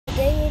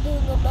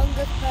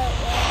was part 1.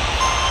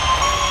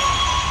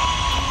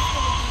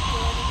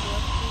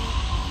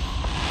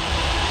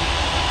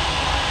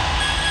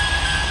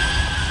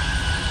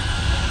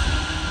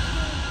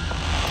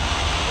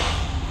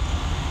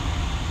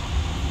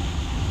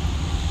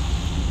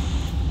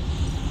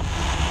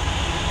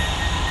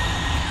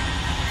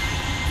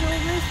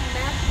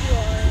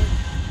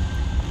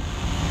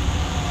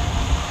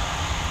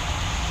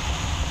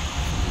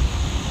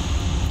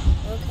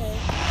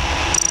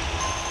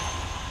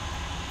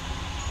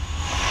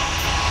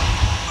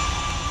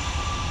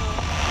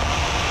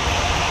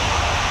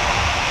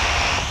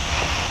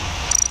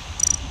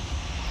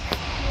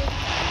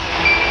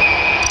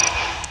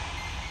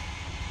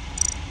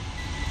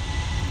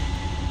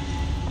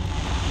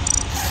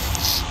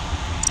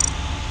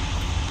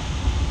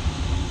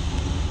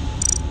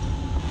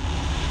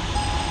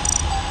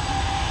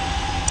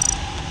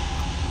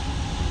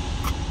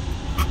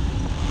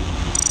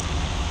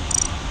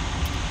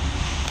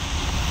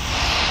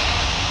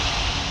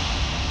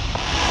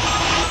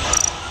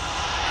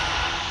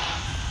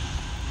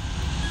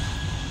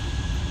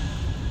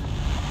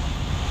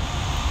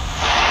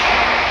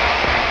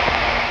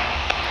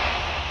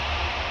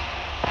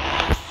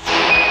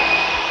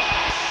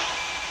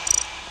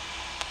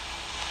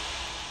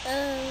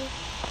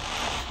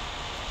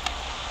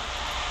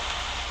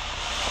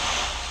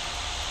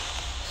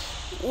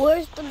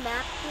 Where's the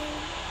map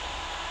going?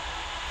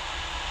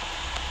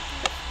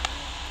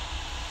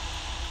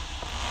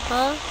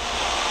 Huh?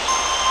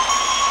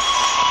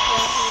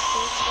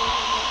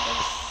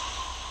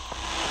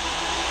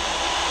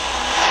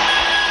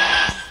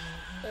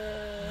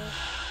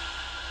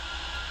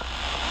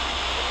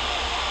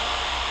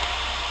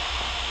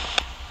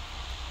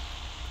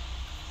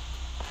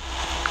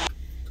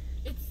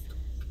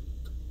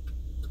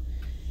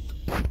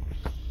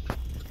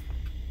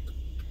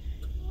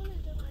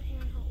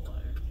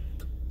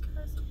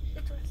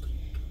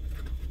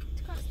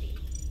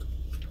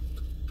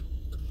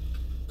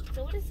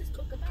 So what is this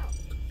book about?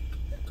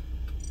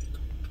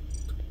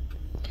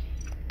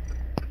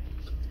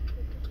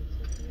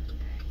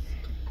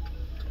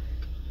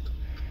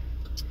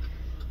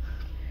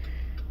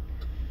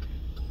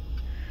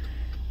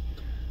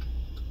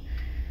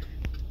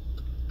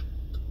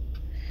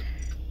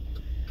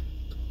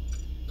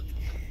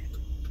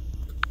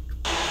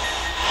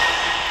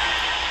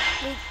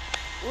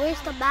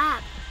 Where's the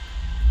map?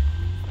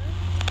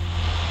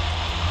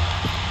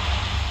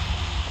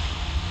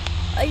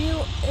 Are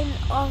you in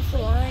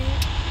offline?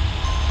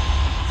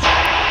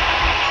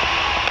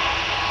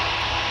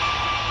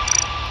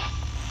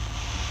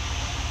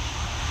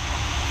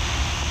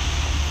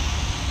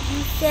 You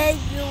said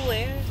you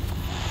were.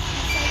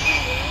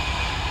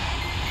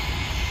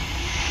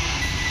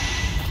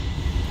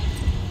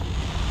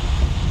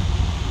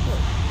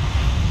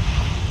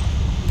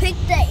 Pick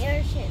the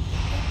airship.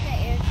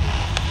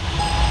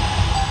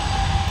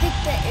 Pick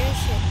the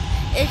airship.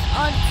 It's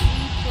on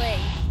free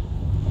play.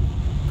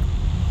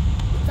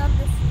 It's on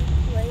the free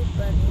play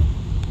button.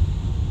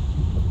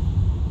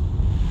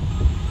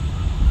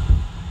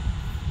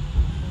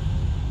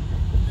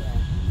 Yeah.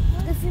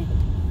 The free.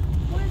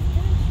 Where's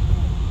the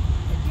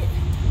airship?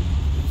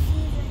 You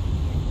see it right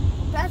here.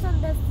 Press on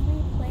the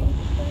free play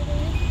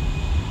button.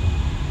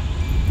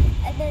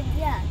 And then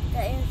yeah, the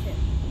airship.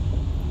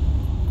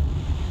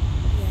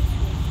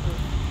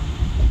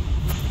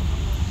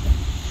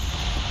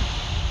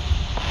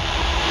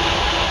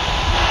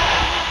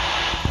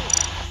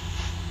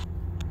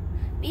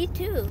 Me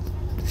too.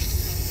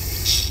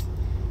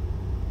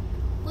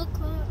 What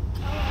color?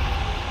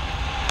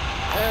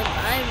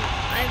 I'm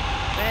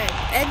red.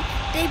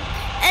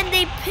 And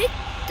they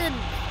picked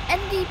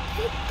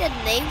the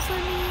name for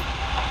me.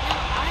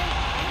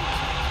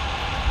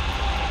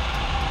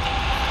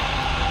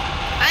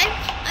 I'm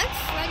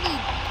Freddy.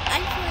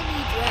 I'm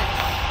Freddy dress.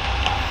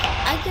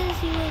 I gotta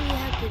see what we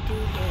have to do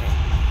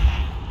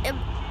here.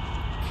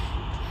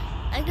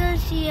 I gotta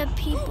see if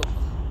people.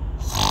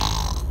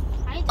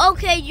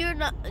 Okay, you're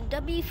not.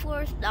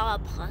 W4 is not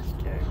a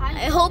imposter.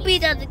 I hope he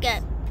doesn't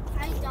get.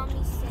 Hi,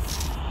 Dummy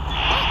 6.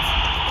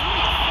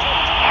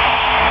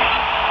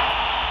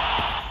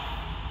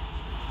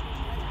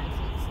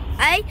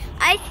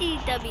 I see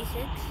W6.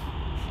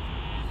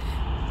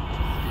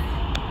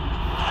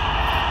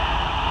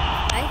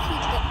 I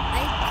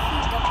see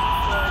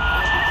W4.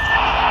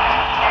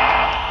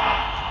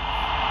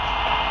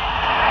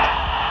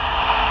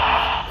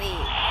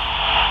 Wait.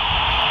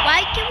 Why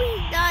can we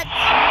not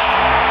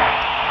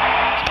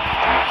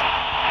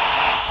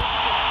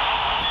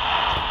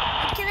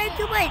Can I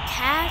do my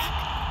task?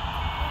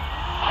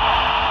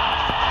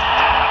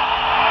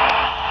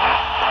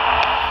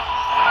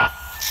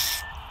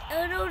 I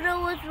don't know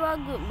what's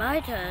wrong with my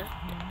task.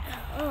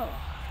 Oh.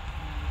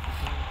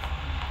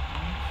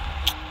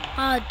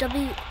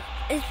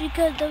 It's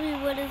because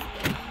W1 is.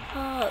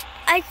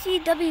 I see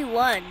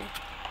W1.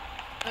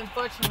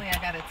 Unfortunately, I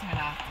gotta turn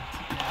off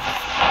the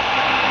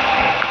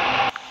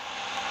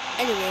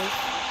Anyways.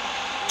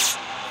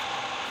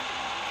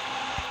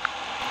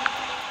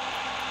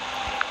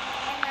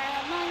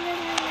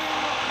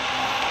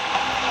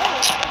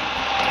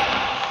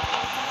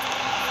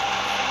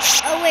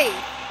 Wait.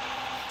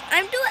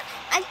 I'm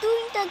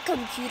doing the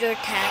computer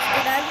task,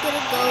 but I'm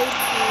gonna go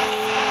to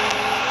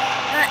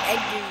not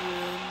engine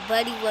room.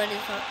 Buddy one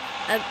is on.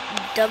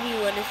 Dummy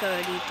one is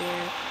already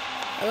there.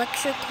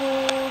 Electrical.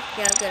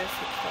 Yeah, I'm gonna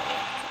fix the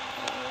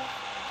electrical.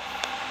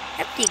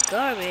 Empty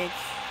garbage.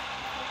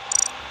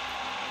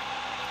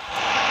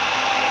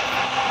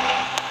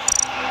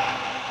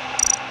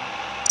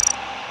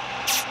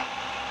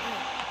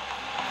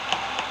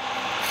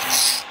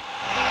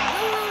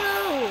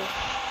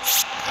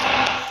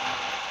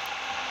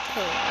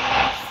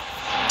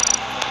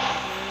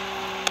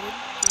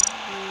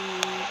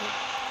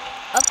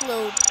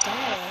 Upload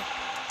data.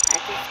 I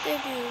just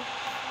gonna do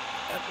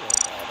upload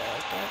data, I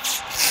guess.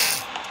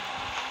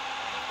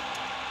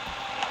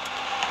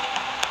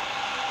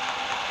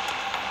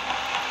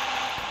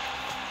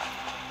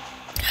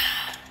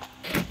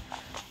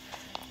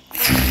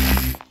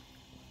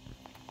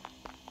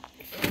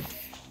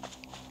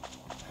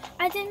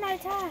 I did my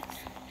task.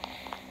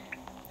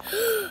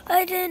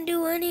 I didn't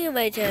do any of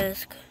my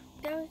tasks.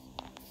 There was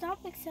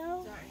stop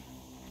Excel. Sorry.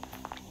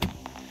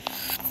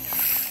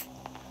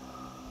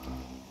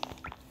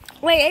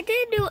 Wait, I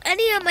didn't do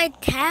any of my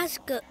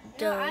tasks.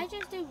 No, I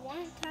just did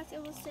one task.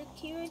 It was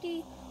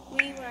security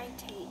rewrite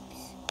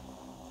tapes.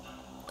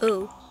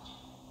 Oh.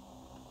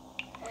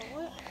 Oh,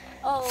 what?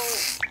 Oh,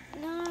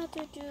 now I have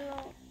to do.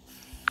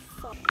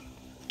 Fuck.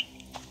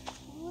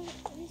 What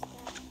is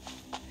that?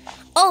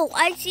 Oh,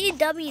 I see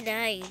dummy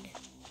 9.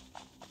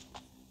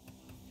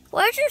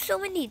 Why are there so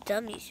many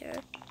dummies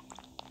here?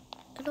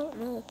 I don't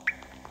know.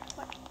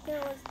 What?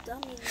 There was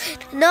dummy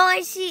 9. No,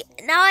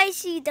 now I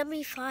see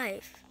dummy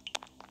 5.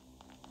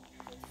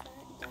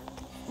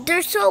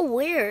 They're so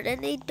weird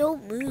and they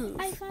don't move.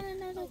 I found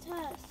another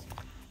task.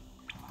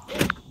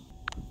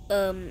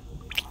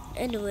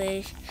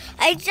 Anyways,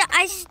 I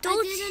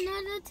still did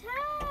another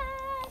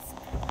task.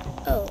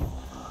 Oh.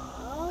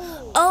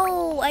 Oh.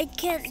 Oh, I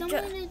can't.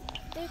 Someone did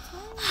their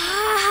task.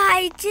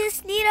 I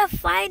just need to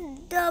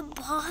find the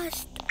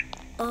boss.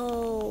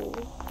 Oh.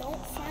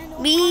 Don't find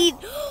a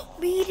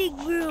Meeting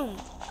room.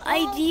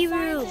 ID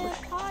room. Find the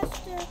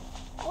imposter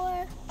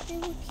or they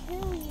will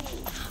kill you.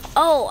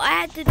 Oh, I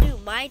had to do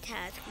my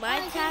task.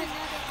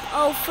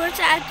 Oh, first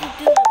I had to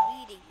do the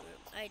meeting room.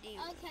 ID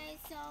room. Okay,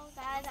 so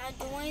guys, I'm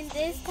doing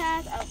this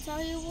task. I'll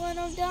tell you when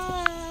I'm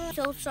done.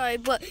 So sorry,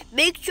 but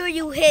make sure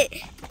you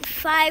hit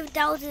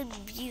 5,000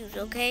 views,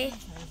 okay?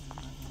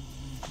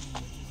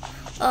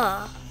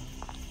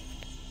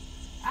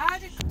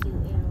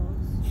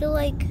 So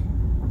like,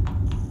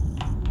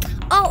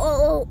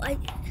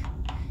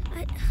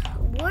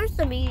 where's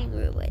the meeting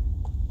room? Wait,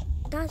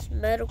 that's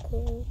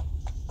medical.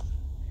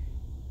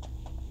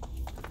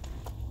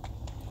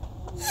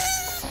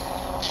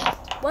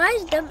 Why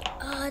is them?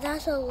 Oh,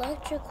 that's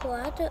electrical.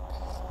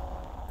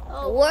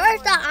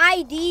 Where's the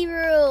ID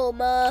room?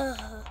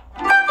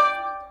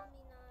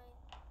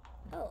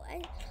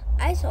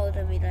 I saw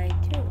dummy 9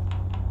 too.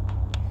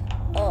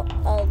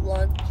 All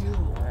one, 2,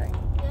 9.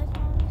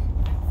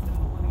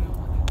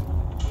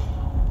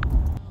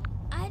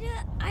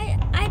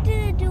 I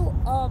didn't do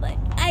all my.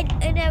 I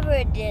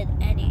never did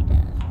any of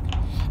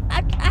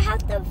that. I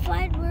have to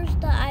find where's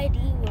the ID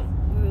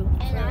room.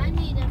 And I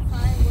need to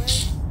find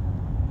where's.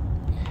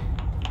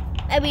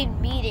 I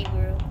mean meeting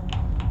room.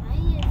 I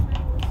need to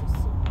find where's the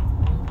secret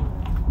room.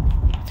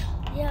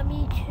 Yeah,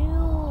 me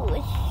too.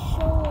 It's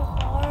so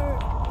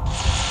hard.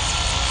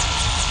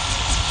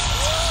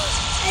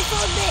 I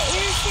found the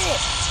airship.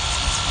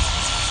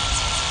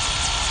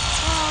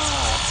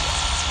 Oh,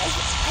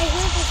 I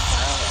heard the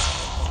sound.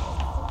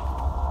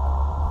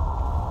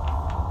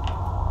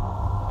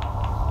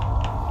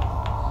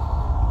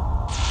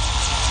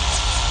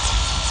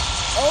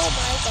 Oh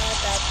my god,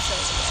 that's so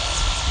loud.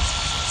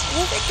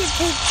 What if I could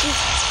take this?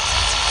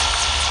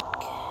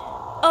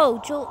 Oh,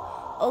 Jewel.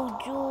 Oh,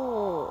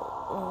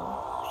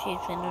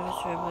 she's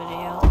finished her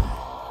video.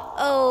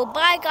 Oh,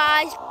 bye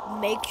guys.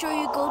 Make sure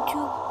you go to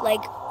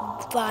like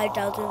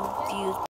 5,000 views.